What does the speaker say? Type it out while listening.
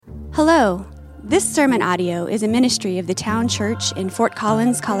Hello. This sermon audio is a ministry of the Town Church in Fort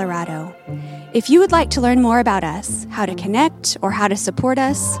Collins, Colorado. If you would like to learn more about us, how to connect, or how to support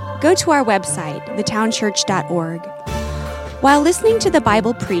us, go to our website, thetownchurch.org. While listening to the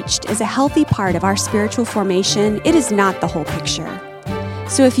Bible preached is a healthy part of our spiritual formation, it is not the whole picture.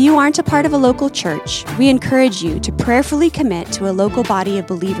 So if you aren't a part of a local church, we encourage you to prayerfully commit to a local body of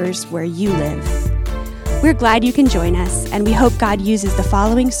believers where you live. We're glad you can join us, and we hope God uses the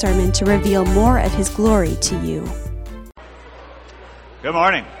following sermon to reveal more of His glory to you. Good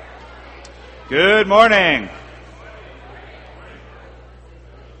morning. Good morning.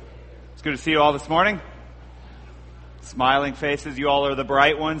 It's good to see you all this morning. Smiling faces. You all are the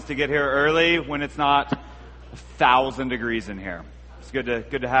bright ones to get here early when it's not 1,000 degrees in here. It's good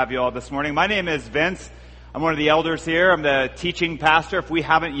to have you all this morning. My name is Vince. I'm one of the elders here. I'm the teaching pastor. If we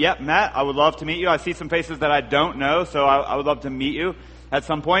haven't yet met, I would love to meet you. I see some faces that I don't know, so I would love to meet you at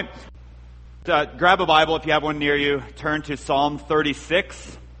some point. Grab a Bible if you have one near you. Turn to Psalm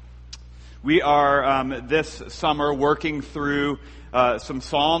 36. We are this summer working through some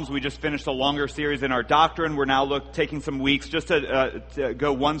Psalms. We just finished a longer series in our doctrine. We're now taking some weeks just to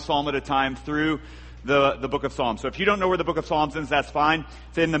go one Psalm at a time through the book of Psalms. So if you don't know where the book of Psalms is, that's fine.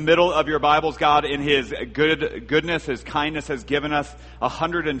 It's in the middle of your Bibles. God, in His goodness, His kindness, has given us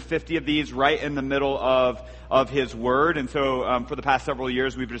 150 of these right in the middle of His Word. And so for the past several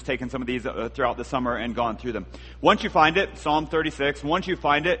years, we've just taken some of these throughout the summer and gone through them. Once you find it, Psalm 36, once you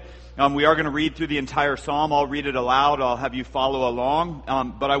find it, we are going to read through the entire Psalm. I'll read it aloud. I'll have you follow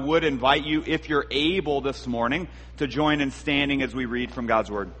along. But I would invite you, if you're able this morning, to join in standing as we read from God's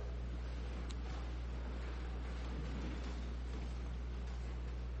Word.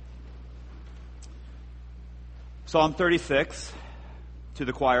 Psalm 36, to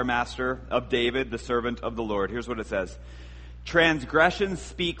the choir master of David, the servant of the Lord. Here's what it says. Transgression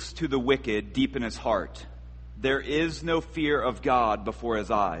speaks to the wicked deep in his heart. There is no fear of God before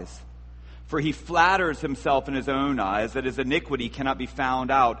his eyes. For he flatters himself in his own eyes that his iniquity cannot be found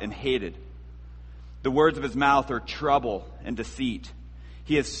out and hated. The words of his mouth are trouble and deceit.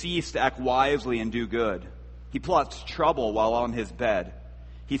 He has ceased to act wisely and do good. He plots trouble while on his bed.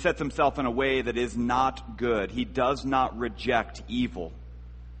 He sets himself in a way that is not good. He does not reject evil.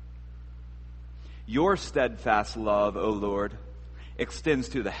 Your steadfast love, O Lord, extends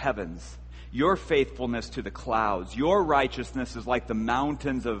to the heavens. Your faithfulness to the clouds. Your righteousness is like the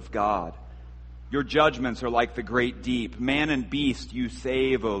mountains of God. Your judgments are like the great deep. Man and beast you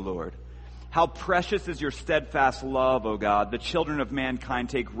save, O Lord. How precious is your steadfast love, O God. The children of mankind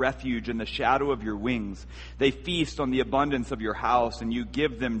take refuge in the shadow of your wings. They feast on the abundance of your house, and you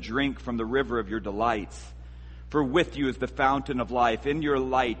give them drink from the river of your delights. For with you is the fountain of life. In your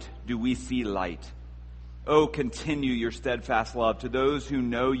light do we see light. Oh, continue your steadfast love to those who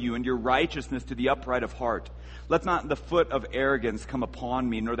know you, and your righteousness to the upright of heart. Let not the foot of arrogance come upon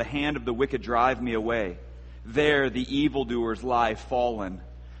me, nor the hand of the wicked drive me away. There the evildoers lie fallen.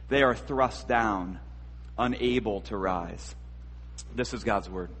 They are thrust down, unable to rise. This is God's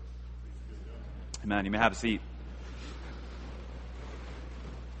Word. Amen. You may have a seat.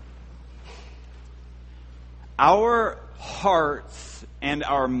 Our hearts and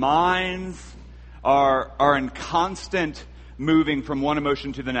our minds are in constant moving from one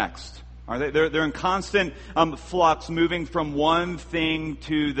emotion to the next. Are they? They're in constant flux, moving from one thing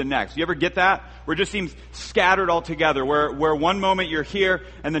to the next. You ever get that? Where it just seems scattered all together, where one moment you're here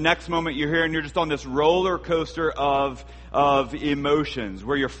and the next moment you're here, and you're just on this roller coaster of emotions,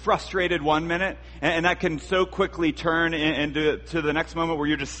 where you're frustrated one minute, and that can so quickly turn into the next moment where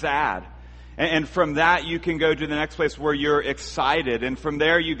you're just sad. And from that, you can go to the next place where you're excited. And from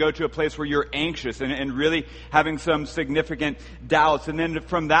there, you go to a place where you're anxious and really having some significant doubts. And then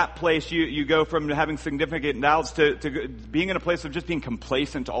from that place, you go from having significant doubts to being in a place of just being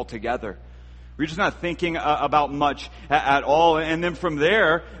complacent altogether. You're just not thinking about much at all. And then from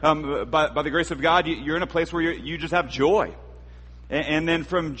there, by the grace of God, you're in a place where you just have joy. And then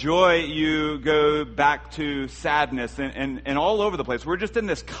from joy, you go back to sadness and all over the place. We're just in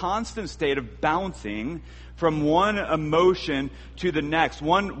this constant state of bouncing from one emotion to the next,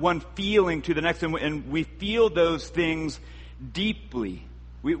 one feeling to the next. And we feel those things deeply.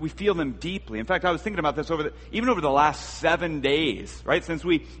 We feel them deeply. In fact, I was thinking about this even over the last 7 days, right? Since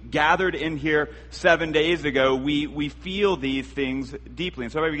we gathered in here 7 days ago, we feel these things deeply.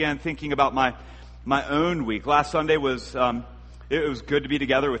 And so I began thinking about my own week. Last Sunday was... It was good to be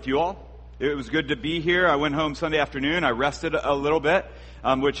together with you all. It was good to be here. I went home Sunday afternoon. I rested a little bit,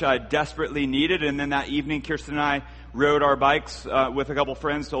 which I desperately needed. And then that evening, Kirsten and I rode our bikes with a couple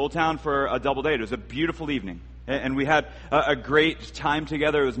friends to Old Town for a double date. It was a beautiful evening. And we had a great time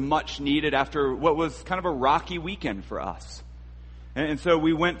together. It was much needed after what was kind of a rocky weekend for us. And so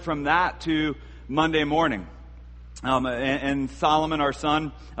we went from that to Monday morning. And Solomon, our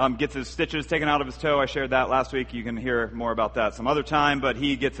son, gets his stitches taken out of his toe. I shared that last week. You can hear more about that some other time. But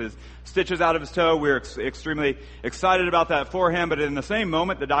he gets his stitches out of his toe. We're extremely excited about that for him. But in the same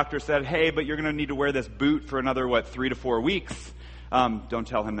moment, the doctor said, hey, but you're going to need to wear this boot for another, 3 to 4 weeks. Don't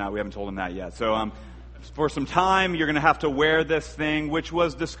tell him that. We haven't told him that yet. So for some time, you're going to have to wear this thing, which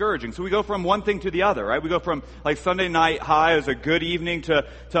was discouraging. So we go from one thing to the other, right? We go from like Sunday night high, it was a good evening,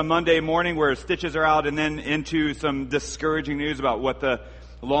 to Monday morning where stitches are out, and then into some discouraging news about what the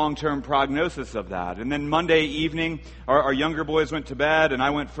long-term prognosis of that. And then Monday evening, our younger boys went to bed, and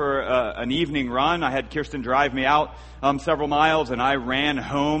I went for an evening run. I had Kirsten drive me out several miles, and I ran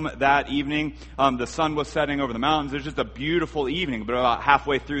home that evening. The sun was setting over the mountains. It was just a beautiful evening, but about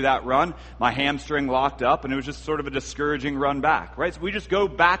halfway through that run, my hamstring locked up, and it was just sort of a discouraging run back, right? So we just go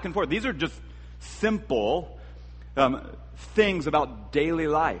back and forth. These are just simple things about daily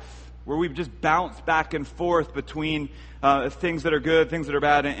life, where we just bounce back and forth between things that are good, things that are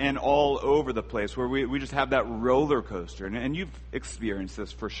bad, and all over the place, where we just have that roller coaster. And you've experienced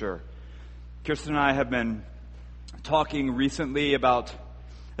this for sure. Kirsten and I have been talking recently about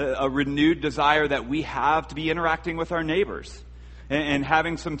a renewed desire that we have to be interacting with our neighbors and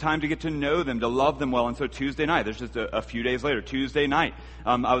having some time to get to know them, to love them well. And so Tuesday night, there's just a few days later, Tuesday night,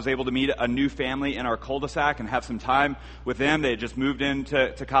 I was able to meet a new family in our cul-de-sac and have some time with them. They had just moved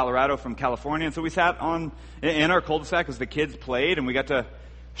into Colorado from California. And so we sat in our cul-de-sac as the kids played, and we got to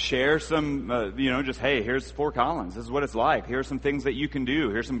share some, just, hey, here's Fort Collins. This is what it's like. Here's some things that you can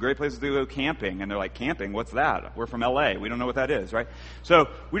do. Here's some great places to go camping. And they're like, camping? What's that? We're from LA. We don't know what that is, right? So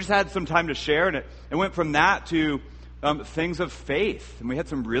we just had some time to share, and it went from that to things of faith. And we had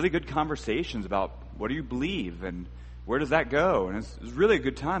some really good conversations about what do you believe and where does that go? And it was really a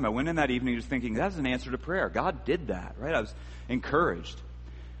good time. I went in that evening just thinking, that's an answer to prayer. God did that, right? I was encouraged.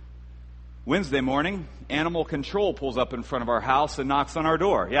 Wednesday morning, animal control pulls up in front of our house and knocks on our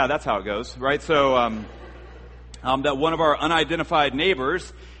door. Yeah, that's how it goes, right? So that one of our unidentified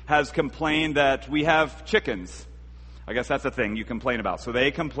neighbors has complained that we have chickens. I guess that's the thing you complain about. So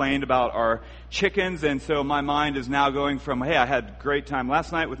they complained about our chickens, and so my mind is now going from, hey, I had a great time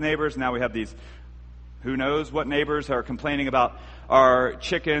last night with neighbors, now we have these who knows what neighbors are complaining about our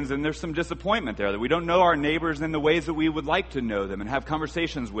chickens, and there's some disappointment there that we don't know our neighbors in the ways that we would like to know them and have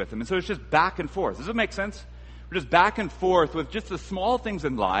conversations with them. And so it's just back and forth. Does it make sense? We're just back and forth with just the small things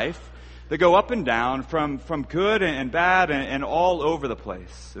in life that go up and down from good and bad and all over the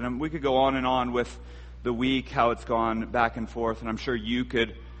place. And we could go on and on with the week, how it's gone back and forth, and I'm sure you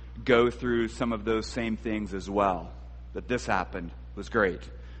could go through some of those same things as well. That this happened, was great,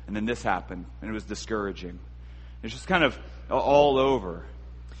 and then this happened, and it was discouraging. It's just kind of all over.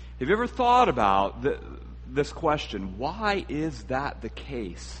 Have you ever thought about this question, why is that the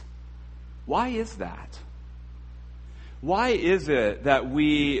case? Why is that? Why is it that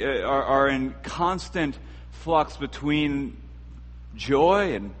we are in constant flux between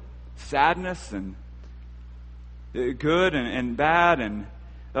joy and sadness and good and bad and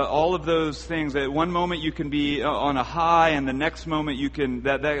all of those things? At one moment you can be on a high, and the next moment you can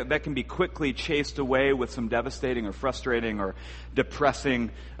that can be quickly chased away with some devastating or frustrating or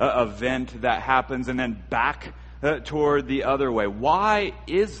depressing event that happens, and then back toward the other way. Why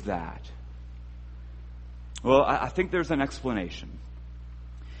is that? Well, I think there's an explanation,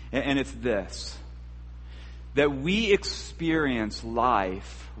 and it's this: that we experience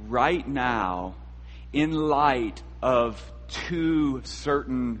life right now in light of two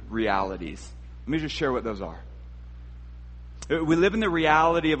certain realities. Let me just share what those are. We live in the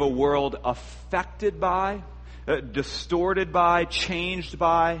reality of a world affected by, distorted by, changed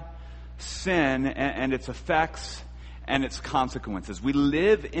by sin and its effects and its consequences. We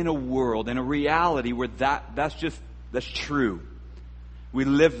live in a world, in a reality where that's true. We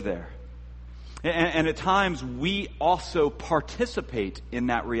live there. And at times we also participate in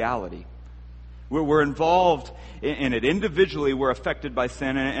that reality. We're involved in it. Individually, we're affected by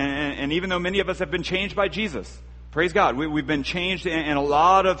sin. And even though many of us have been changed by Jesus, praise God, we've been changed in a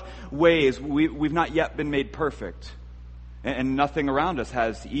lot of ways. We've not yet been made perfect. And nothing around us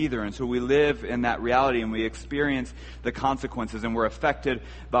has either. And so we live in that reality, and we experience the consequences, and we're affected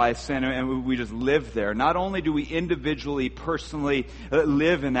by sin, and we just live there. Not only do we individually, personally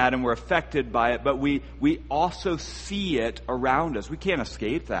live in that, and we're affected by it, but we also see it around us. We can't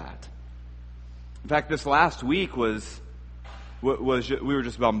escape that. In fact, this last week we were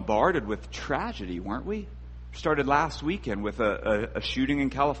just bombarded with tragedy, weren't we? Started last weekend with a shooting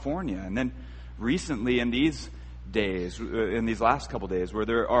in California, and then recently in these days, in these last couple days, where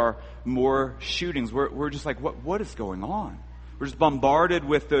there are more shootings. We're just like, what is going on? We're just bombarded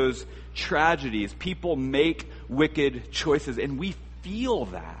with those tragedies. People make wicked choices, and we feel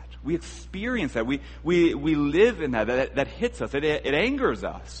that. We experience that. We live in that. That hits us. It angers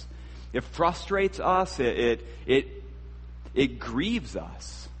us. It frustrates us. It grieves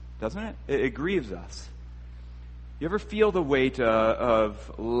us, doesn't it? It grieves us. You ever feel the weight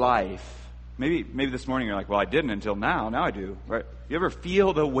of life? Maybe this morning you're like, well, I didn't until now. Now I do, right? You ever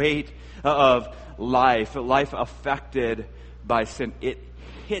feel the weight of life affected by sin? It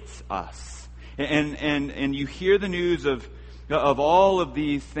hits us. And you hear the news of all of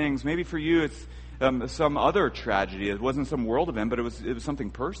these things. Maybe for you it's some other tragedy. It wasn't some world event, but it was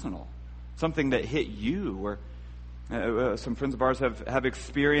something personal. Something that hit you. Or some friends of ours have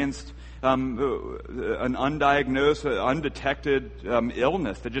experienced an undiagnosed, undetected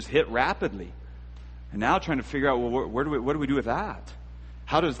illness that just hit rapidly. And now trying to figure out, well, what do we do with that?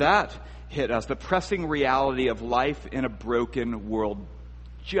 How does that hit us? The pressing reality of life in a broken world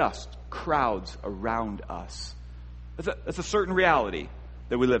just crowds around us. It's a certain reality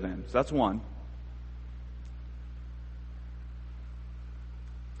that we live in. So that's one.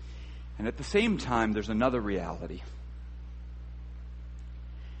 And at the same time, there's another reality.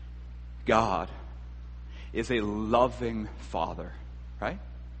 God is a loving Father, right?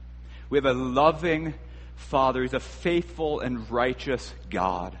 We have a loving Father. He's a faithful and righteous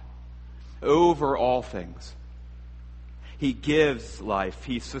God over all things. He gives life.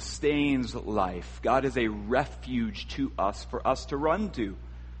 He sustains life. God is a refuge to us, for us to run to.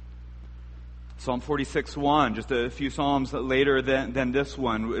 Psalm 46:1, just a few psalms later than this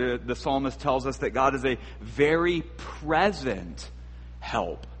one, the psalmist tells us that God is a very present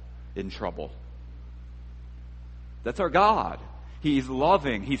help in trouble. That's our God. He's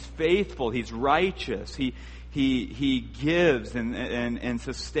loving. He's faithful. He's righteous. He gives and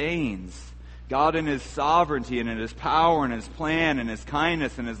sustains. God in His sovereignty and in His power and His plan and His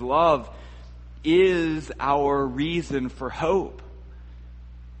kindness and His love is our reason for hope.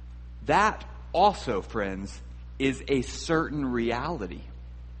 That also, friends, is a certain reality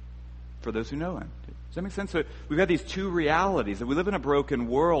for those who know Him. Does that make sense? So we've got these two realities, that we live in a broken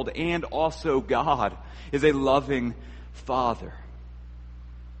world, and also God is a loving Father.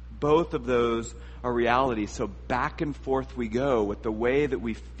 Both of those are realities. So back and forth we go with the way that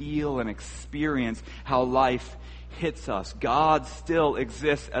we feel and experience how life hits us. God still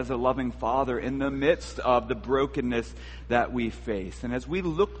exists as a loving Father in the midst of the brokenness that we face. And as we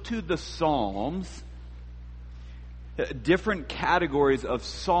look to the Psalms, different categories of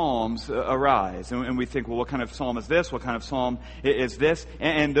psalms arise. And we think, well, what kind of psalm is this? What kind of psalm is this?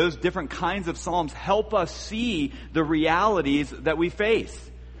 And those different kinds of psalms help us see the realities that we face.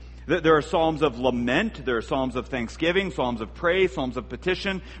 There are psalms of lament, there are psalms of thanksgiving, psalms of praise, psalms of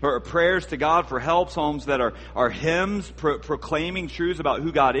petition, or prayers to God for help, psalms that are hymns proclaiming truths about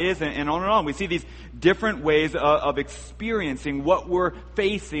who God is, and on and on. We see these different ways of experiencing what we're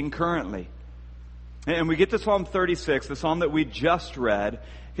facing currently. And we get to Psalm 36, the psalm that we just read.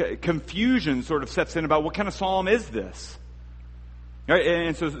 Confusion sort of sets in about what kind of psalm is this? Right?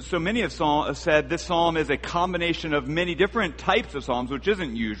 And so many have said this psalm is a combination of many different types of psalms, which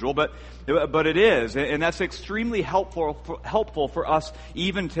isn't usual, but it is. And that's extremely helpful for us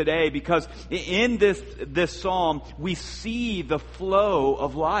even today, because in this psalm, we see the flow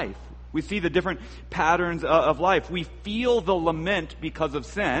of life. We see the different patterns of life. We feel the lament because of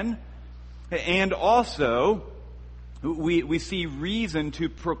sin. And also, we see reason to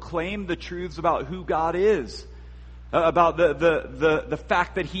proclaim the truths about who God is, about the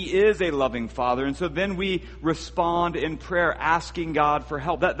fact that He is a loving Father. And so then we respond in prayer, asking God for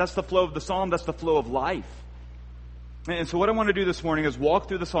help. That's the flow of the psalm. That's the flow of life. And so what I want to do this morning is walk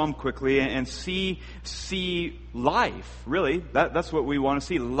through the psalm quickly and see life. Really, that's what we want to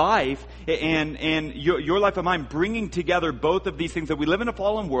see. Life and your life and mine, bringing together both of these things, that we live in a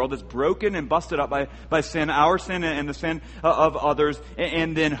fallen world that's broken and busted up by sin, our sin and the sin of others,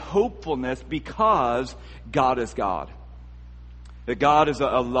 and then hopefulness because God is God. That God is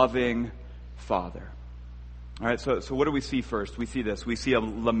a loving Father. All right, so what do we see first? We see this. We see a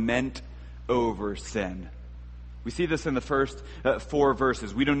lament over sin. We see this in the first 4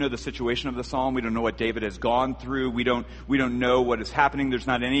 verses. We don't know the situation of the psalm. We don't know what David has gone through. We don't know what is happening. There's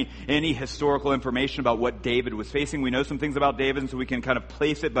not any historical information about what David was facing. We know some things about David, and so we can kind of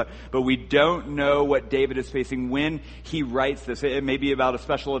place it, but we don't know what David is facing when he writes this. It may be about a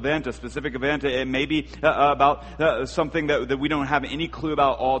special event, a specific event. It may be about something that we don't have any clue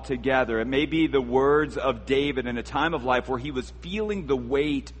about altogether. It may be the words of David in a time of life where he was feeling the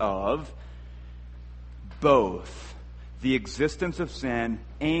weight of both the existence of sin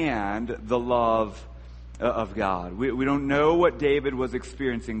and the love of God. We don't know what David was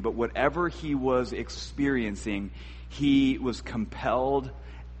experiencing, but whatever he was experiencing, he was compelled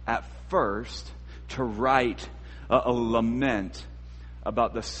at first to write a lament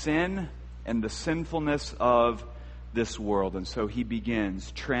about the sin and the sinfulness of this world. And so he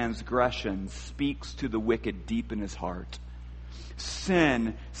begins, transgression speaks to the wicked deep in his heart.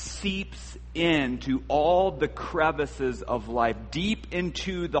 Sin seeps into all the crevices of life, deep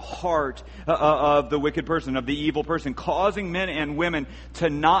into the heart of the wicked person, of the evil person, causing men and women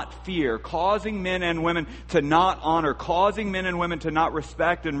to not fear, causing men and women to not honor, causing men and women to not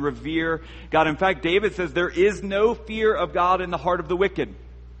respect and revere God. In fact, David says there is no fear of God in the heart of the wicked.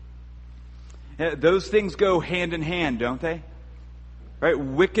 Those things go hand in hand, don't they? Right?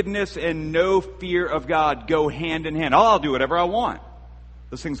 Wickedness and no fear of God go hand in hand. Oh, I'll do whatever I want.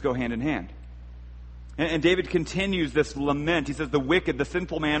 Those things go hand in hand. And David continues this lament. He says, the wicked, the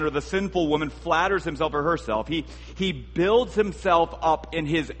sinful man or the sinful woman flatters himself or herself. He builds himself up in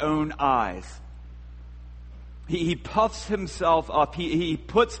his own eyes. He puffs himself up. He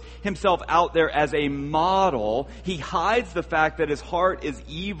puts himself out there as a model. He hides the fact that his heart is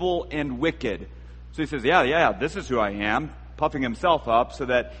evil and wicked. So he says, yeah, this is who I am. Puffing himself up so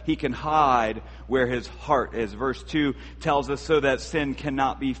that he can hide where his heart is. Verse 2 tells us so that sin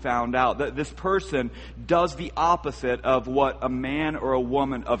cannot be found out. That this person does the opposite of what a man or a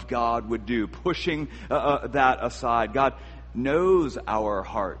woman of God would do, pushing that aside. God knows our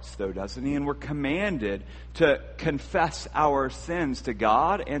hearts, though, doesn't he? And we're commanded to confess our sins to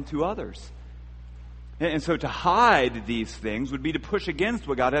God and to others. And so to hide these things would be to push against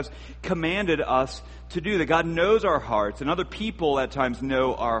what God has commanded us to do. That God knows our hearts, and other people at times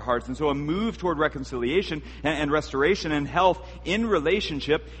know our hearts. And so a move toward reconciliation and restoration and health in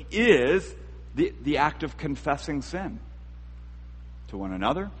relationship is the act of confessing sin to one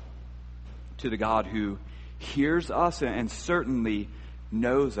another, to the God who hears us and certainly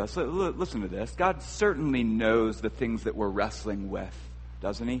knows us. Listen to this. God certainly knows the things that we're wrestling with,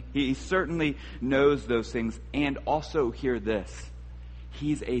 doesn't he? He certainly knows those things. And also hear this.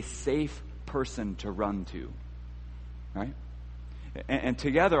 He's a safe person to run to. Right? And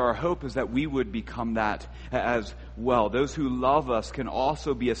together our hope is that we would become that as well. Those who love us can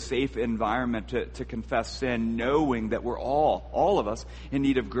also be a safe environment to confess sin, knowing that we're all of us, in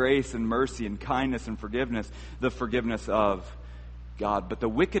need of grace and mercy and kindness and forgiveness, the forgiveness of God. But the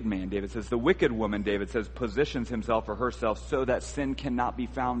wicked man, David says, the wicked woman, David says, positions himself or herself so that sin cannot be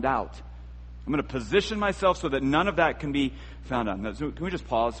found out. I'm going to position myself so that none of that can be found out. So can we just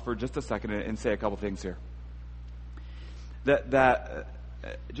pause for just a second and say a couple things here?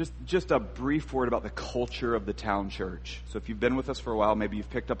 Just a brief word about the culture of the town church. So if you've been with us for a while, maybe you've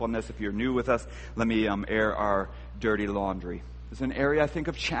picked up on this. If you're new with us, let me air our dirty laundry. It's an area, I think,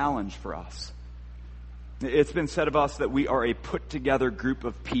 of challenge for us. It's been said of us that we are a put-together group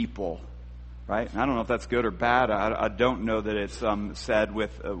of people, right? I don't know if that's good or bad. I don't know that it's said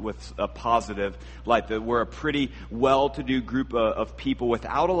with a positive light, that we're a pretty well-to-do group of people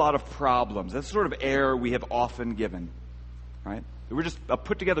without a lot of problems. That's the sort of air we have often given, right? We're just a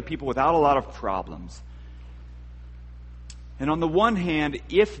put-together people without a lot of problems. And on the one hand,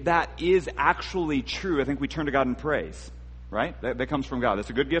 if that is actually true, I think we turn to God in praise. Right? That comes from God. It's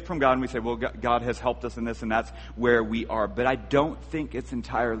a good gift from God, and we say, well, God has helped us in this, and that's where we are. But I don't think it's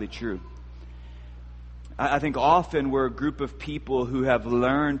entirely true. I think often we're a group of people who have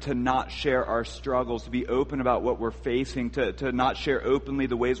learned to not share our struggles, to be open about what we're facing, to not share openly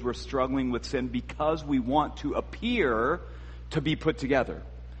the ways we're struggling with sin, because we want to appear to be put together.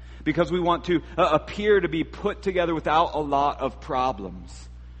 Because we want to appear to be put together without a lot of problems.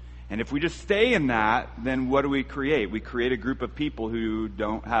 And if we just stay in that, then what do we create? We create a group of people who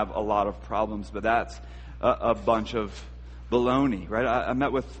don't have a lot of problems, but that's a bunch of baloney, right? I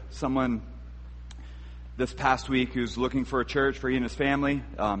met with someone this past week who's looking for a church for he and his family.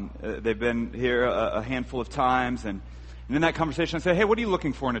 They've been here a handful of times, and in that conversation I said, hey, what are you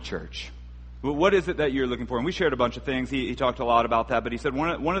looking for in a church? What is it that you're looking for? And we shared a bunch of things. He talked a lot about that, but he said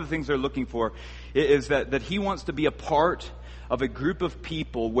one of the things they're looking for is that he wants to be a part of a group of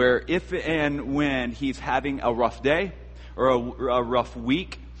people where if and when he's having a rough day or a rough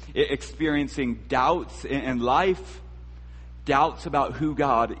week, experiencing doubts in life, doubts about who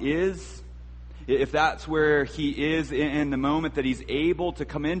God is, if that's where he is in the moment, that he's able to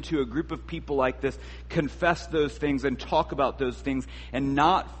come into a group of people like this, confess those things and talk about those things and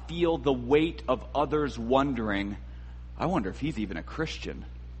not feel the weight of others wondering, I wonder if he's even a Christian.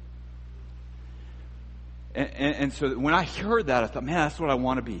 And so when I heard that, I thought, man, that's what I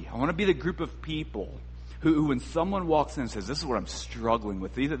want to be. I want to be the group of people who when someone walks in and says, this is what I'm struggling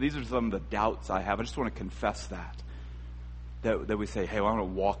with, these are some of the doubts I have, I just want to confess that we say, hey, well, I want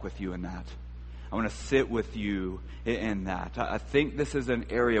to walk with you in that. I want to sit with you in that. I think this is an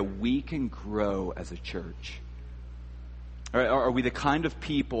area we can grow as a church. Are we the kind of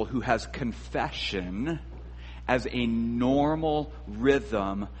people who has confession as a normal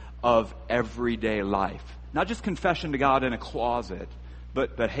rhythm of everyday life? Not just confession to God in a closet,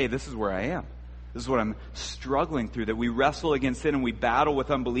 but hey, this is where I am. This is what I'm struggling through, that we wrestle against sin and we battle with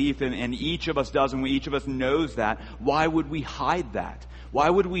unbelief, and each of us does, and each of us knows that. Why would we hide that? Why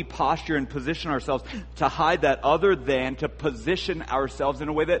would we posture and position ourselves to hide that, other than to position ourselves in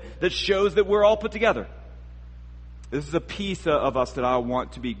a way that shows that we're all put together? This is a piece of us that I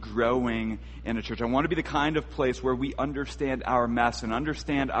want to be growing in a church. I want to be the kind of place where we understand our mess and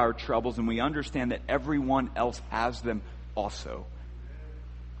understand our troubles, and we understand that everyone else has them also.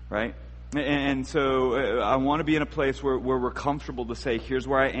 Right? And so I want to be in a place where we're comfortable to say, here's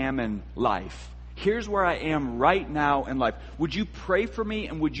where I am in life. Here's where I am right now in life. Would you pray for me,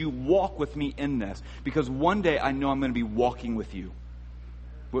 and would you walk with me in this? Because one day I know I'm going to be walking with you.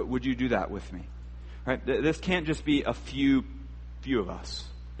 Would you do that with me? Right? This can't just be a few of us.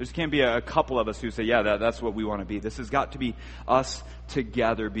 This can't be a couple of us who say, yeah, that's what we want to be. This has got to be us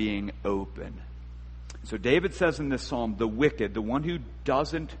together being open. So David says in this psalm, the wicked, the one who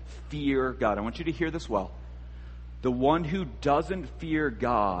doesn't fear God. I want you to hear this well. The one who doesn't fear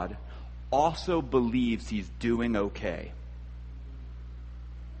God also believes he's doing okay.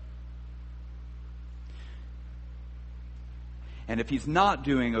 And if he's not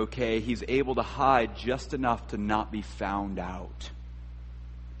doing okay, he's able to hide just enough to not be found out.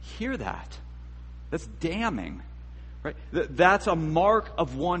 Hear that? That's damning. Right? That's a mark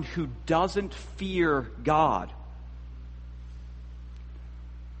of one who doesn't fear God.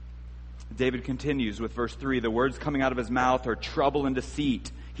 David continues with verse 3. The words coming out of his mouth are trouble and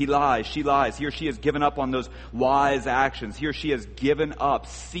deceit. He lies, she lies. He or she has given up on those wise actions. He or she has given up,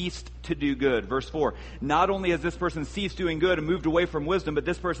 ceased to do good. Verse 4. Not only has this person ceased doing good and moved away from wisdom, but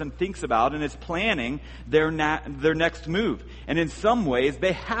this person thinks about and is planning their next move. And in some ways,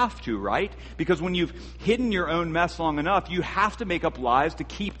 they have to, right? Because when you've hidden your own mess long enough, you have to make up lies to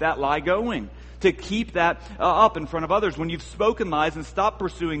keep that lie going. To keep that up in front of others. When you've spoken lies and stopped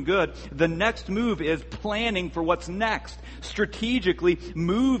pursuing good, the next move is planning for what's next. Strategically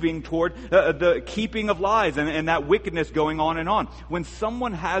moving toward the keeping of lies and that wickedness going on and on. When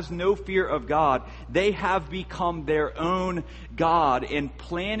someone has no fear of God, they have become their own God, and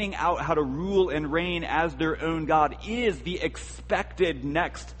planning out how to rule and reign as their own God is the expected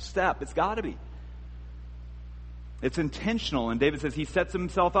next step. It's got to be. It's intentional, and David says he sets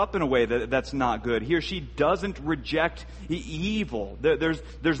himself up in a way that's not good. He or she doesn't reject evil.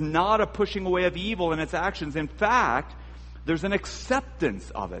 There's not a pushing away of evil in its actions. In fact, there's an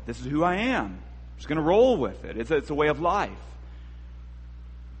acceptance of it. This is who I am. I'm just going to roll with it. It's a way of life.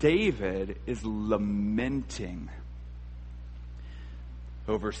 David is lamenting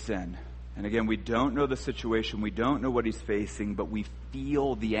over sin. And again, we don't know the situation. We don't know what he's facing, but we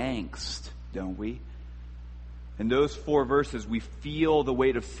feel the angst, don't we? In those 4 verses, we feel the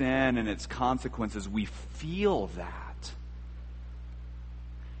weight of sin and its consequences. We feel that.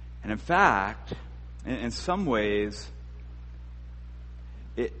 And in fact, in some ways,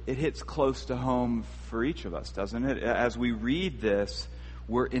 it hits close to home for each of us, doesn't it? As we read this,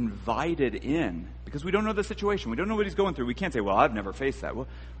 we're invited in because we don't know the situation. We don't know what he's going through. We can't say, well, I've never faced that. Well,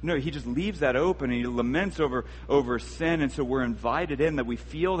 no, he just leaves that open and he laments over sin. And so we're invited in, that we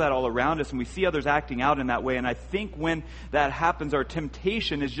feel that all around us and we see others acting out in that way. And I think when that happens, our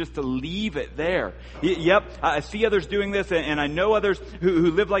temptation is just to leave it there. Yep, I see others doing this and I know others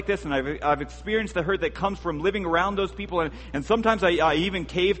who live like this, and I've experienced the hurt that comes from living around those people. And sometimes I even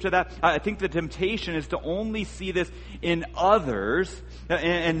cave to that. I think the temptation is to only see this in others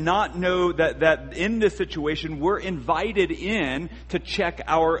and not know that in this situation we're invited in to check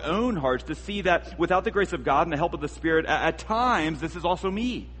our own hearts, to see that without the grace of God and the help of the Spirit, at times this is also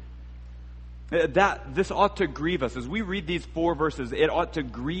me. That this ought to grieve us. As we read these 4 verses, it ought to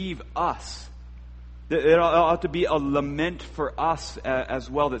grieve us. It ought to be a lament for us as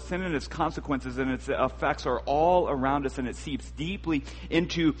well, that sin and its consequences and its effects are all around us, and it seeps deeply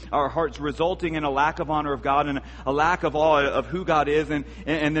into our hearts, resulting in a lack of honor of God and a lack of awe of who God is, and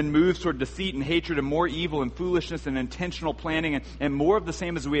then moves toward deceit and hatred and more evil and foolishness and intentional planning and more of the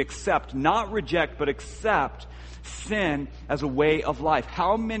same as we accept, not reject, but accept sin as a way of life.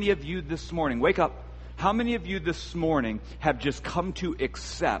 How many of you this morning, wake up, how many of you this morning have just come to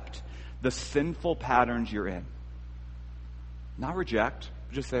accept the sinful patterns you're in? Not reject.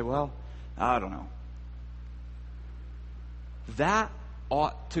 Just say, well, I don't know. that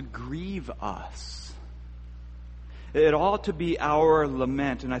ought to grieve us. It ought to be our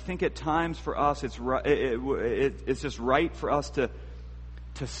lament. And I think at times for us, it's just right for us to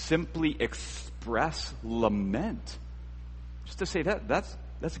simply express lament. Just to say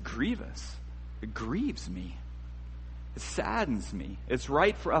that's grievous. It grieves me. It saddens me. It's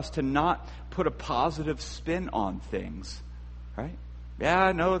right for us to not put a positive spin on things. Right? Yeah,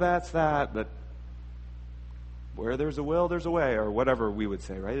 I know that's that, but where there's a will, there's a way, or whatever we would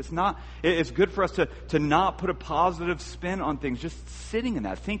say, right? It's good for us to not put a positive spin on things, just sitting in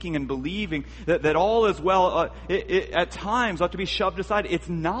that, thinking and believing that all is well, at times ought to be shoved aside. It's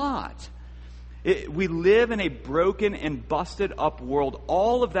not. We live in a broken and busted up world,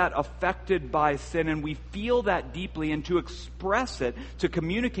 all of that affected by sin, and we feel that deeply, and to express it, to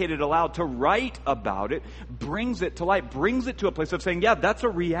communicate it aloud, to write about it, brings it to light, brings it to a place of saying, yeah, that's a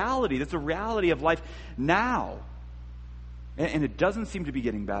reality. That's a reality of life now. And it doesn't seem to be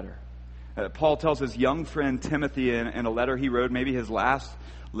getting better. Paul tells his young friend Timothy in a letter he wrote, maybe his last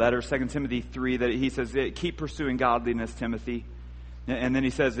letter, 2 Timothy 3, that he says, keep pursuing godliness, Timothy. And then he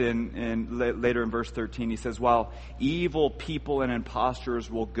says later in verse 13, he says, while evil people and impostors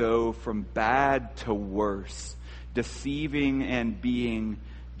will go from bad to worse, deceiving and being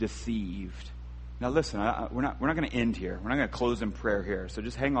deceived. Now listen, we're not going to end here. We're not going to close in prayer here. So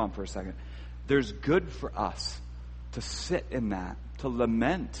just hang on for a second. There's good for us to sit in that, to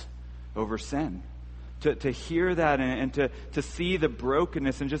lament over sin, to hear that and to see the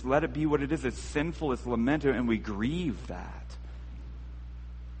brokenness and just let it be what it is. It's sinful, it's lamented, and we grieve that.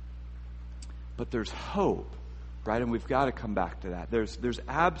 But there's hope, right? And we've got to come back to that. There's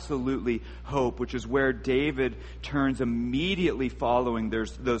absolutely hope, which is where David turns immediately following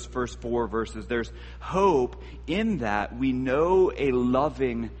those first 4 verses. There's hope in that we know a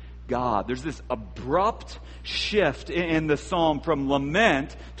loving God. There's this abrupt shift in the psalm from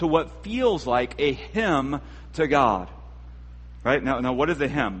lament to what feels like a hymn to God. Right? Now what is a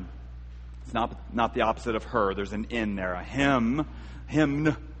hymn? It's not the opposite of her. There's an in there. A hymn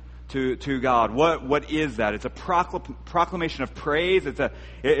to God. What is that? It's a proclamation of praise. It's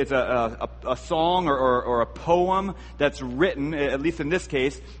a song or a poem that's written, at least in this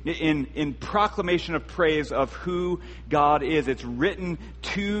case, in proclamation of praise of who God is. It's written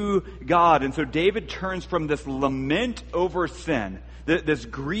to God. And so David turns from this lament over sin, this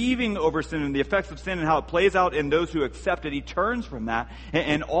grieving over sin and the effects of sin and how it plays out in those who accept it. He turns from that,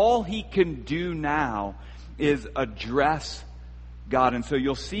 and all he can do now is address God. And so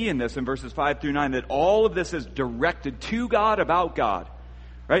you'll see in this, in verses 5 through 9, that all of this is directed to God about God.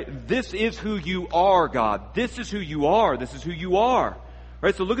 Right? This is who you are, God. This is who you are. This is who you are.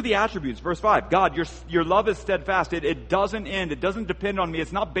 Right? So look at the attributes. Verse 5. God, your love is steadfast. It doesn't end. It doesn't depend on me.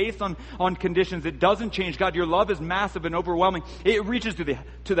 It's not based on conditions. It doesn't change. God, your love is massive and overwhelming. It reaches to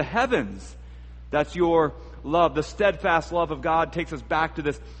the heavens. That's your love. The steadfast love of God takes us back to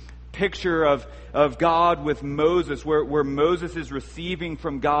this picture of God with Moses, where Moses is receiving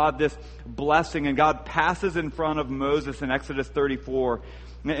from God this blessing, and God passes in front of Moses in Exodus 34.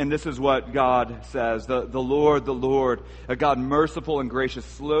 And this is what God says, the Lord, a God merciful and gracious,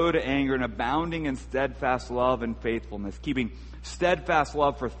 slow to anger and abounding in steadfast love and faithfulness, keeping steadfast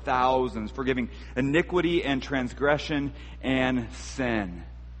love for thousands, forgiving iniquity and transgression and sin.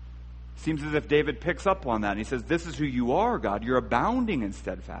 Seems as if David picks up on that. And he says, this is who you are, God. You're abounding in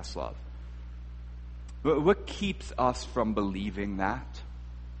steadfast love. What keeps us from believing that?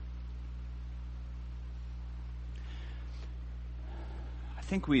 I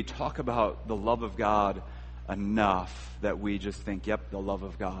think we talk about the love of God enough that we just think, yep, the love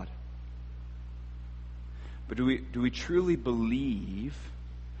of God. But do we truly believe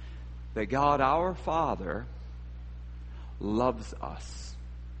that God, our Father, loves us?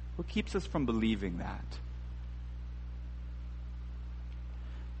 What keeps us from believing that?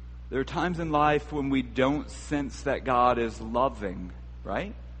 There are times in life when we don't sense that God is loving,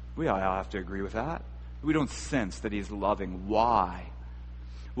 right? We all have to agree with that. We don't sense that He's loving. Why?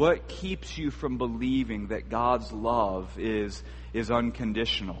 What keeps you from believing that God's love is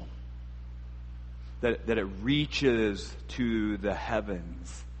unconditional? That it reaches to the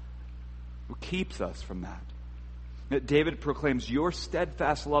heavens? What keeps us from that? David proclaims, your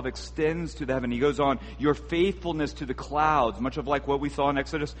steadfast love extends to the heaven. He goes on, your faithfulness to the clouds, much of like what we saw in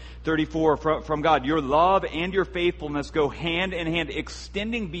Exodus 34 from God. Your love and your faithfulness go hand in hand,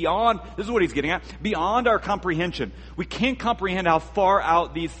 extending beyond, this is what he's getting at, beyond our comprehension. We can't comprehend how far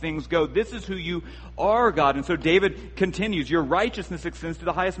out these things go. This is who you are, God. And so David continues, your righteousness extends to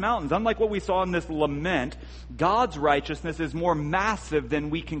the highest mountains. Unlike what we saw in this lament, God's righteousness is more massive than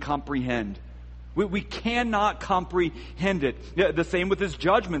we can comprehend. We cannot comprehend it. The same with his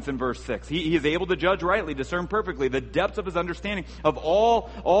judgments in verse 6. He is able to judge rightly, discern perfectly. The depths of his understanding of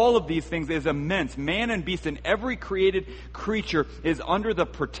all of these things is immense. Man and beast and every created creature is under the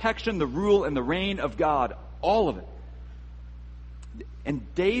protection, the rule, and the reign of God. All of it.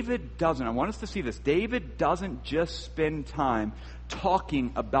 And David doesn't, I want us to see this, David doesn't just spend time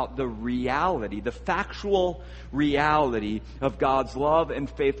talking about the reality, the factual reality of God's love and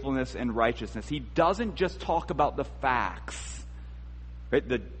faithfulness and righteousness. He doesn't just talk about the facts, right?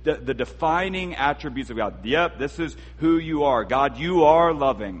 The defining attributes of God. Yep, this is who you are. God, you are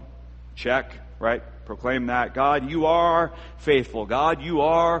loving. Check, right? Proclaim that. God, you are faithful. God, you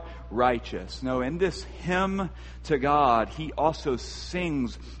are righteous. No, in this hymn to God, he also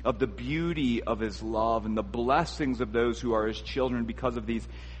sings of the beauty of his love and the blessings of those who are his children because of these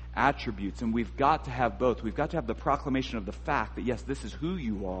attributes. And we've got to have both. We've got to have the proclamation of the fact that, yes, this is who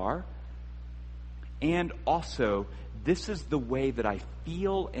you are. And also, this is the way that I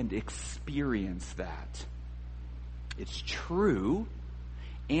feel and experience that. It's true.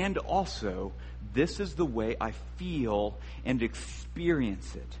 And also, this is the way I feel and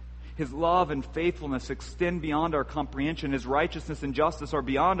experience it. His love and faithfulness extend beyond our comprehension. His righteousness and justice are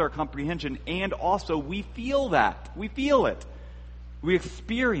beyond our comprehension. And also, we feel that. We feel it. We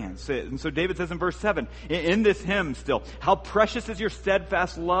experience it. And so David says in verse 7, in this hymn still, how precious is your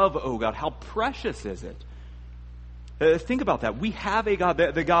steadfast love, O God. How precious is it? Think about that. We have a God,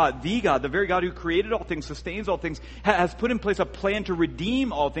 the very God who created all things, sustains all things, has put in place a plan to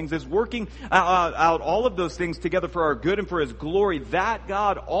redeem all things, is working out all of those things together for our good and for his glory. That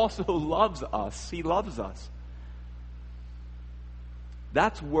God also loves us. He loves us.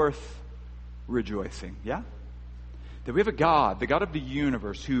 That's worth rejoicing, yeah? That we have a God, the God of the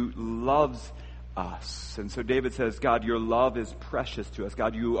universe, who loves us. And so David says, God, your love is precious to us.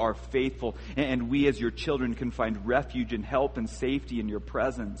 God, you are faithful, and we as your children can find refuge and help and safety in your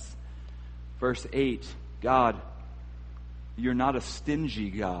presence. Verse 8, God, you're not a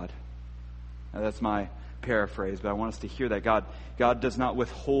stingy God. Now, that's my paraphrase, but I want us to hear that. God does not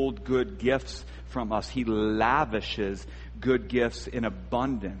withhold good gifts from us. He lavishes good gifts in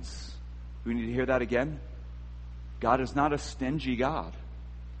abundance. Do we need to hear that again? God is not a stingy God.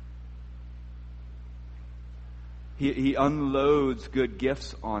 He unloads good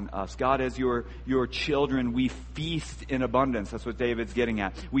gifts on us. God, as your children, we feast in abundance. That's what David's getting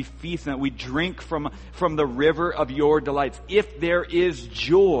at. We feast and we drink from the river of your delights. If there is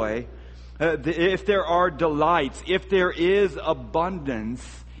joy, if there are delights, if there is abundance,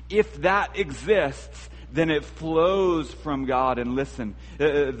 if that exists, then it flows from God. And listen,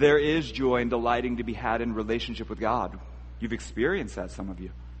 there is joy and delighting to be had in relationship with God. You've experienced that, some of you.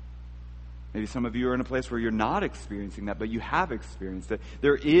 Maybe some of you are in a place where you're not experiencing that, but you have experienced it.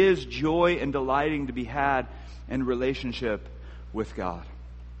 There is joy and delighting to be had in relationship with God.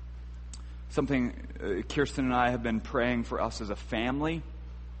 Something Kirsten and I have been praying for us as a family.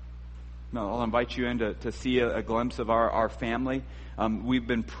 I'll invite you in to see a glimpse of our family. We've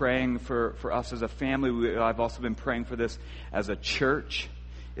been praying for us as a family. I've also been praying for this as a church,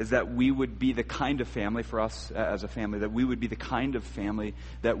 is that we would be the kind of family for us as a family, that we would be the kind of family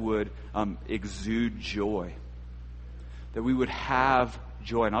that would exude joy. That we would have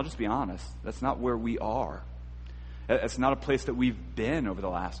joy. And I'll just be honest, that's not where we are. It's not a place that we've been over the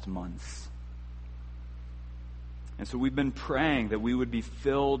last months. And so we've been praying that we would be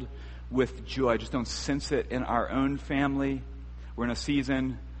filled with joy. I just don't sense it in our own family. We're in a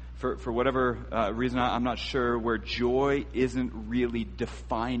season, for whatever reason, I'm not sure, where joy isn't really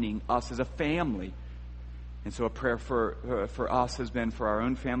defining us as a family. And so a prayer for us has been for our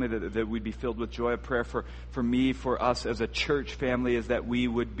own family, that we'd be filled with joy. A prayer for me, for us as a church family, is that we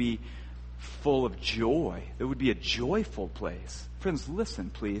would be full of joy. It would be a joyful place. Friends,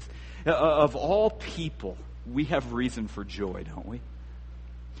 listen, please. Of all people, we have reason for joy, don't we?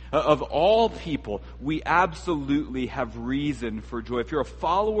 Of all people, we absolutely have reason for joy. If you're a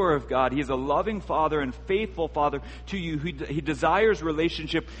follower of God, He is a loving Father and faithful Father to you. He desires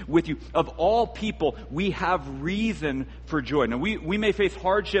relationship with you. Of all people, we have reason for joy. Now, we may face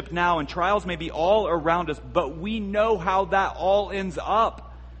hardship now, and trials may be all around us, but we know how that all ends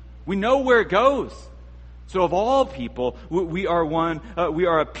up. We know where it goes. So of all people, we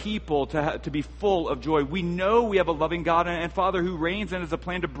are a people to be full of joy. We know we have a loving God and Father who reigns and has a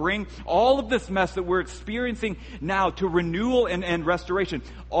plan to bring all of this mess that we're experiencing now to renewal and restoration.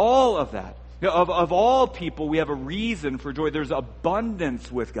 All of that. Of all people, we have a reason for joy. There's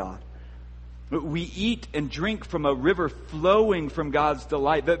abundance with God. We eat and drink from a river flowing from God's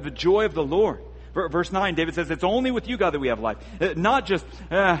delight, the joy of the Lord. Verse 9, David says, it's only with you, God, that we have life. Not just,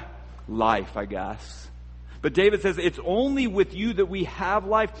 life, I guess. But David says, it's only with you that we have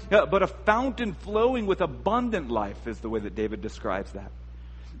life, but a fountain flowing with abundant life is the way that David describes that.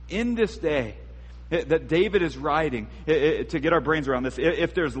 In this day that David is writing, to get our brains around this,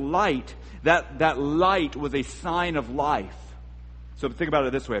 if there's light, that light was a sign of life. So think about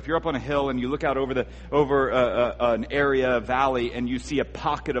it this way. If you're up on a hill and you look out over an area, a valley, and you see a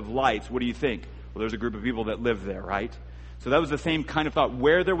pocket of lights, what do you think? Well, there's a group of people that live there, right? So that was the same kind of thought.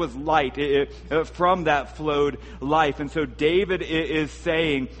 Where there was light, from that flowed life. And so David is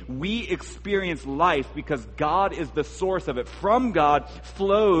saying, we experience life because God is the source of it. From God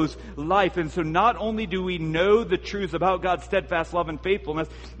flows life. And so not only do we know the truths about God's steadfast love and faithfulness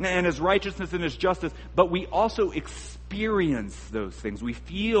and His righteousness and His justice, but we also experience those things. We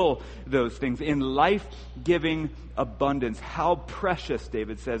feel those things in life-giving abundance. How precious,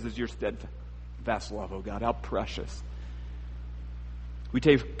 David says, is your steadfast love, oh God. How precious. We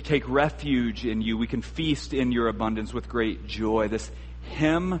take refuge in you. We can feast in your abundance with great joy. This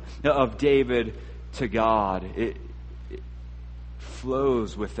hymn of David to God, it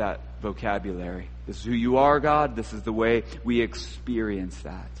flows with that vocabulary. This is who you are, God. This is the way we experience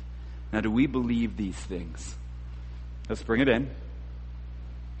that. Now, do we believe these things? Let's bring it in.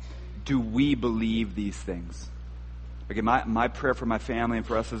 Do we believe these things? Again, my prayer for my family and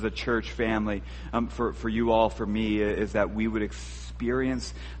for us as a church family, for you all, for me, is that we would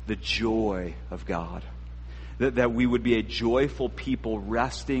experience the joy of God. That we would be a joyful people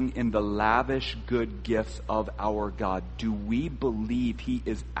resting in the lavish good gifts of our God. Do we believe He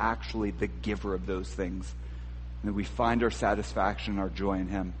is actually the giver of those things? And that we find our satisfaction and our joy in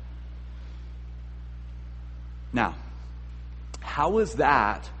Him. Now, how is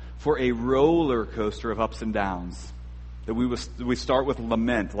that for a roller coaster of ups and downs? That we start with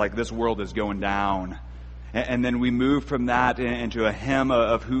lament, like this world is going down. And then we move from that into a hymn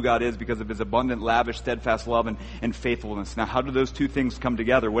of who God is because of His abundant, lavish, steadfast love and faithfulness. Now, how do those two things come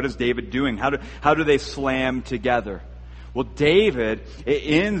together? What is David doing? How do they slam together? Well, David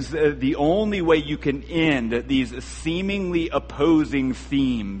ends the only way you can end these seemingly opposing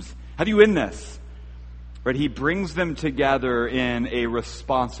themes. How do you end this? Right? He brings them together in a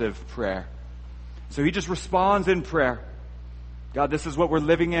responsive prayer. So he just responds in prayer. God, this is what we're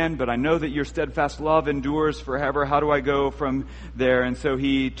living in, but I know that your steadfast love endures forever. How do I go from there? And so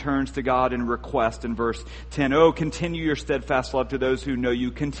he turns to God in request in verse 10. Oh, continue your steadfast love to those who know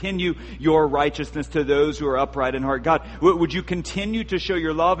you. Continue your righteousness to those who are upright in heart. God, would you continue to show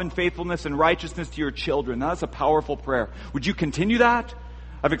your love and faithfulness and righteousness to your children? Now, that's a powerful prayer. Would you continue that?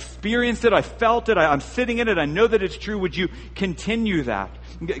 I've experienced it. I felt it. I'm sitting in it. I know that it's true. Would you continue that?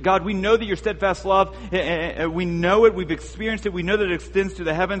 God, we know that your steadfast love, we know it. We've experienced it. We know that it extends to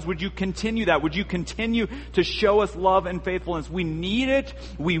the heavens. Would you continue that? Would you continue to show us love and faithfulness? We need it.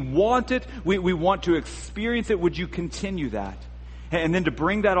 We want it. We want to experience it. Would you continue that? And then to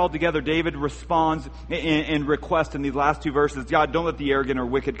bring that all together, David responds in request in these last two verses. God, don't let the arrogant or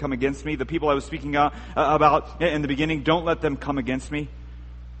wicked come against me. The people I was speaking about in the beginning, don't let them come against me.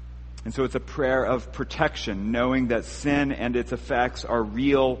 And so it's a prayer of protection, knowing that sin and its effects are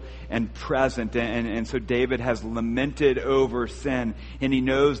real and present. And so David has lamented over sin, and he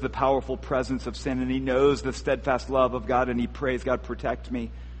knows the powerful presence of sin, and he knows the steadfast love of God, and he prays, God, protect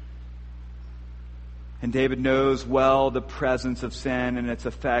me. And David knows well the presence of sin and its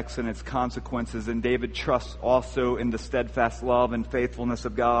effects and its consequences. And David trusts also in the steadfast love and faithfulness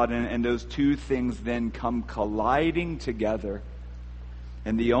of God. And those two things then come colliding together.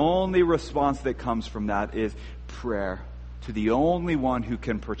 And the only response that comes from that is prayer to the only one who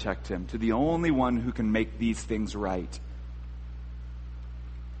can protect him, to the only one who can make these things right.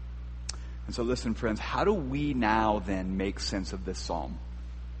 And so listen, friends, how do we now then make sense of this psalm?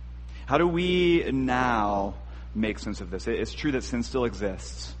 How do we now make sense of this? It's true that sin still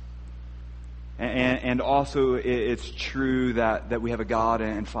exists. And also it's true that we have a God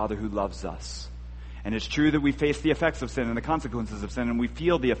and Father who loves us. And it's true that we face the effects of sin and the consequences of sin, and we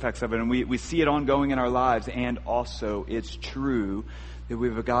feel the effects of it, and we see it ongoing in our lives. And also, it's true that we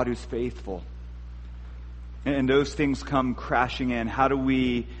have a God who's faithful. And those things come crashing in. How do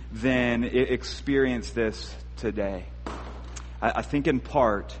we then experience this today? I think in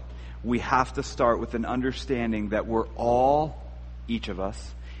part, we have to start with an understanding that we're all, each of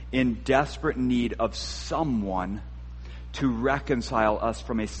us, in desperate need of someone to reconcile us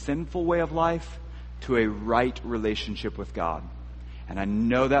from a sinful way of life to a right relationship with God. And I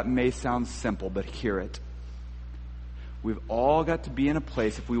know that may sound simple, but hear it. We've all got to be in a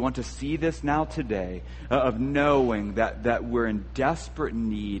place, if we want to see this now today, of knowing that we're in desperate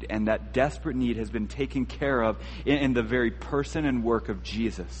need, and that desperate need has been taken care of in the very person and work of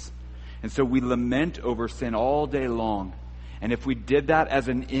Jesus. And so we lament over sin all day long. And if we did that as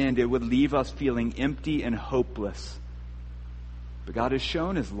an end, it would leave us feeling empty and hopeless. But God has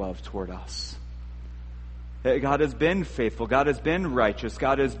shown His love toward us. God has been faithful. God has been righteous.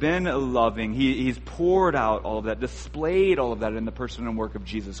 God has been loving. He's poured out all of that, displayed all of that in the person and work of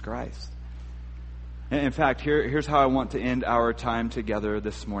Jesus Christ. In fact, here's how I want to end our time together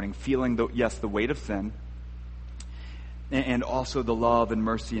this morning. Feeling, the weight of sin, and also the love and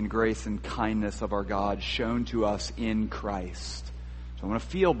mercy and grace and kindness of our God shown to us in Christ. So I want to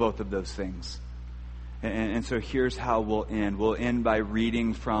feel both of those things. And so here's how we'll end. We'll end by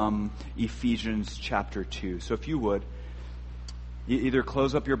reading from Ephesians chapter 2. So if you would, either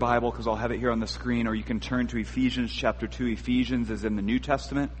close up your Bible, because I'll have it here on the screen, or you can turn to Ephesians chapter 2. Ephesians is in the New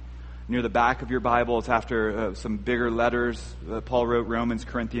Testament. Near the back of your Bible, it's after some bigger letters. Paul wrote Romans,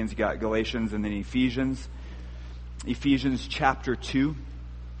 Corinthians, you got Galatians, and then Ephesians. Ephesians chapter 2.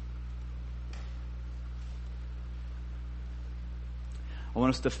 I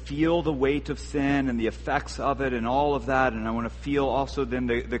want us to feel the weight of sin and the effects of it and all of that. And I want to feel also then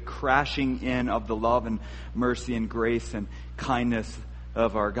the crashing in of the love and mercy and grace and kindness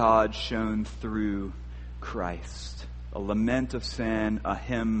of our God shown through Christ. A lament of sin, a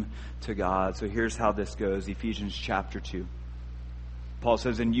hymn to God. So here's how this goes. Ephesians chapter 2. Paul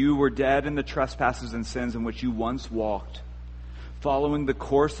says, "And you were dead in the trespasses and sins in which you once walked, following the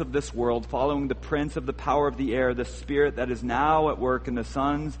course of this world, following the prince of the power of the air, the spirit that is now at work in the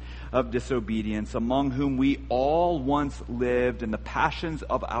sons of disobedience, among whom we all once lived in the passions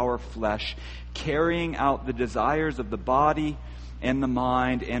of our flesh, carrying out the desires of the body and the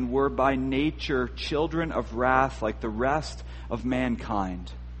mind, and were by nature children of wrath like the rest of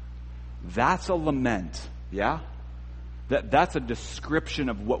mankind." That's a lament, yeah? That's a description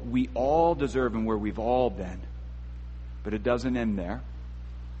of what we all deserve and where we've all been. But it doesn't end there.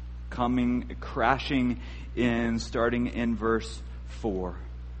 Crashing in, starting in verse 4.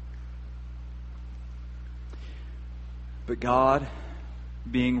 "But God,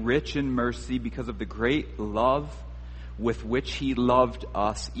 being rich in mercy because of the great love with which He loved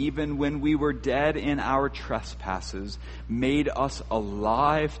us, even when we were dead in our trespasses, made us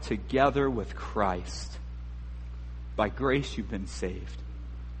alive together with Christ. By grace you've been saved.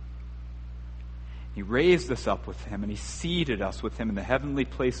 He raised us up with Him, and He seated us with Him in the heavenly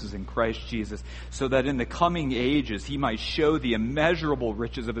places in Christ Jesus, so that in the coming ages He might show the immeasurable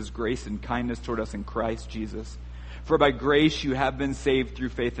riches of His grace and kindness toward us in Christ Jesus. For by grace you have been saved through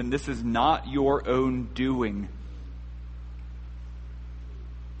faith, and this is not your own doing.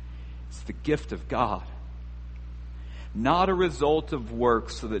 It's the gift of God, not a result of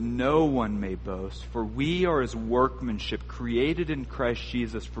works, so that no one may boast. For we are His workmanship, created in Christ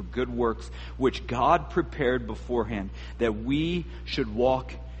Jesus for good works, which God prepared beforehand, that we should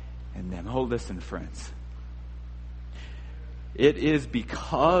walk in them." Oh, listen, friends. It is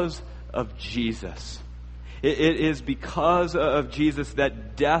because of Jesus. It is because of Jesus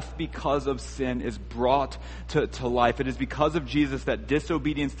that death because of sin is brought to life. It is because of Jesus that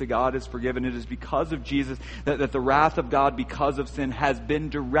disobedience to God is forgiven. It is because of Jesus that the wrath of God because of sin has been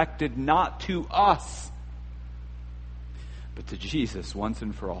directed not to us, but to Jesus once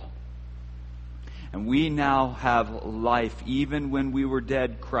and for all. And we now have life. Even when we were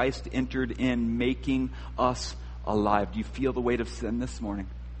dead, Christ entered in, making us alive. Do you feel the weight of sin this morning?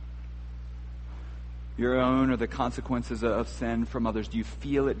 Your own or the consequences of sin from others. Do you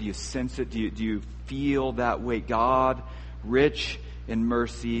feel it? Do you sense it? Do you feel that weight? God, rich in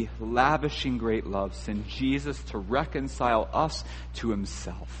mercy, lavishing great love, sent Jesus to reconcile us to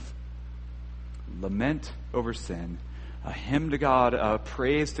Himself. Lament over sin. A hymn to God, a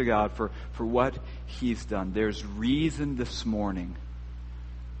praise to God for what He's done. There's reason this morning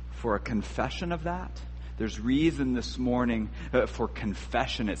for a confession of that. There's reason this morning for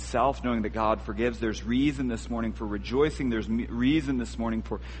confession itself, knowing that God forgives. There's reason this morning for rejoicing. There's reason this morning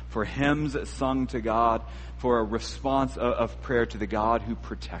for hymns sung to God, for a response of prayer to the God who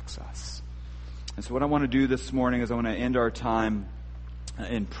protects us. And so what I want to do this morning is I want to end our time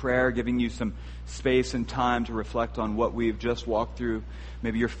in prayer, giving you some space and time to reflect on what we've just walked through.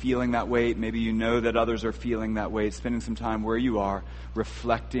 Maybe you're feeling that weight. Maybe you know that others are feeling that weight. Spending some time where you are,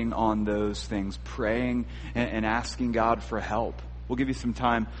 reflecting on those things, praying and asking God for help. We'll give you some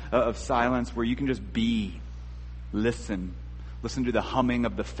time of silence where you can just be, listen to the humming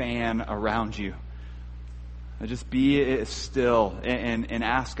of the fan around you. Just be still and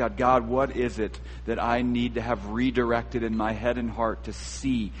ask God, what is it that I need to have redirected in my head and heart to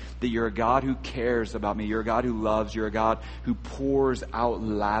see that You're a God who cares about me. You're a God who loves. You're a God who pours out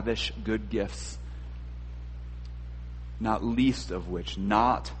lavish good gifts. Not least of which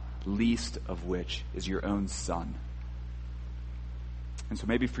least of which is your own son. And so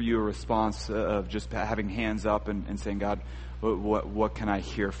maybe for you a response of just having hands up and saying, God, what can I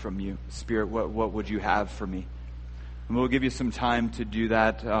hear from you? Spirit, what would you have for me? And we'll give you some time to do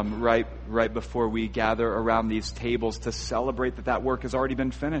that right before we gather around these tables to celebrate that work has already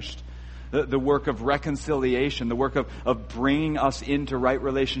been finished. The work of reconciliation, the work of bringing us into right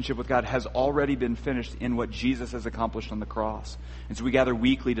relationship with God has already been finished in what Jesus has accomplished on the cross. And so we gather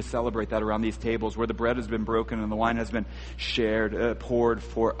weekly to celebrate that around these tables where the bread has been broken and the wine has been shared, poured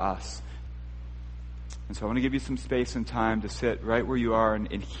for us. And so I want to give you some space and time to sit right where you are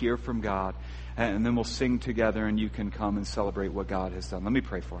and hear from God. And then we'll sing together and you can come and celebrate what God has done. Let me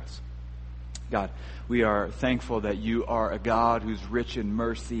pray for us. God, we are thankful that you are a God who's rich in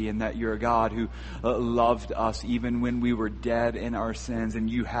mercy and that you're a God who loved us even when we were dead in our sins. And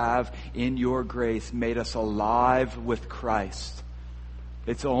you have, in your grace, made us alive with Christ.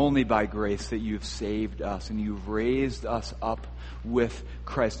 It's only by grace that you've saved us and you've raised us up with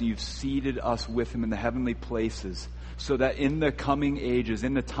Christ. And you've seated us with him in the heavenly places, so that in the coming ages,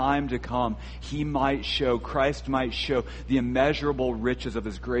 in the time to come, Christ might show the immeasurable riches of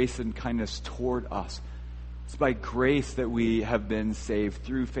his grace and kindness toward us. It's by grace that we have been saved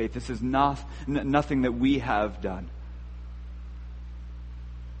through faith. This is nothing that we have done.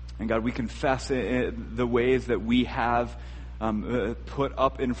 And God, we confess the ways that we have put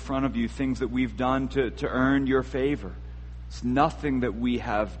up in front of you things that we've done to earn your favor. It's nothing that we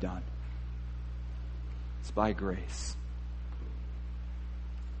have done. It's by grace.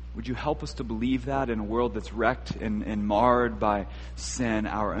 Would you help us to believe that in a world that's wrecked and marred by sin,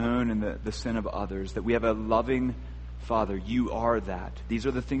 our own and the sin of others, that we have a loving Father. You are that. These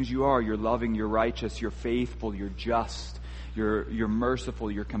are the things you are. You're loving, you're righteous, you're faithful, you're just, you're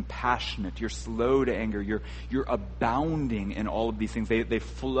merciful, you're compassionate, you're slow to anger, you're abounding in all of these things. They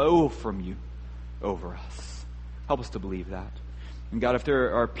flow from you over us. Help us to believe that. And God, if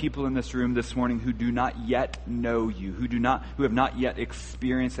there are people in this room this morning who do not yet know you, who have not yet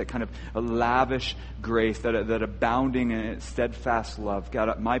experienced that kind of a lavish grace, that abounding and steadfast love,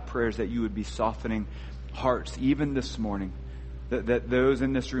 God, my prayer is that you would be softening hearts even this morning, that those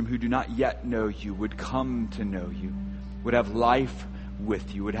in this room who do not yet know you would come to know you, would have life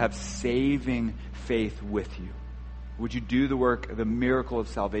with you, would have saving faith with you. Would you do the work, the miracle of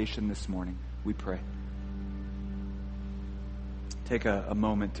salvation this morning? We pray. Take a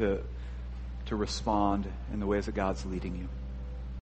moment to respond in the ways that God's leading you.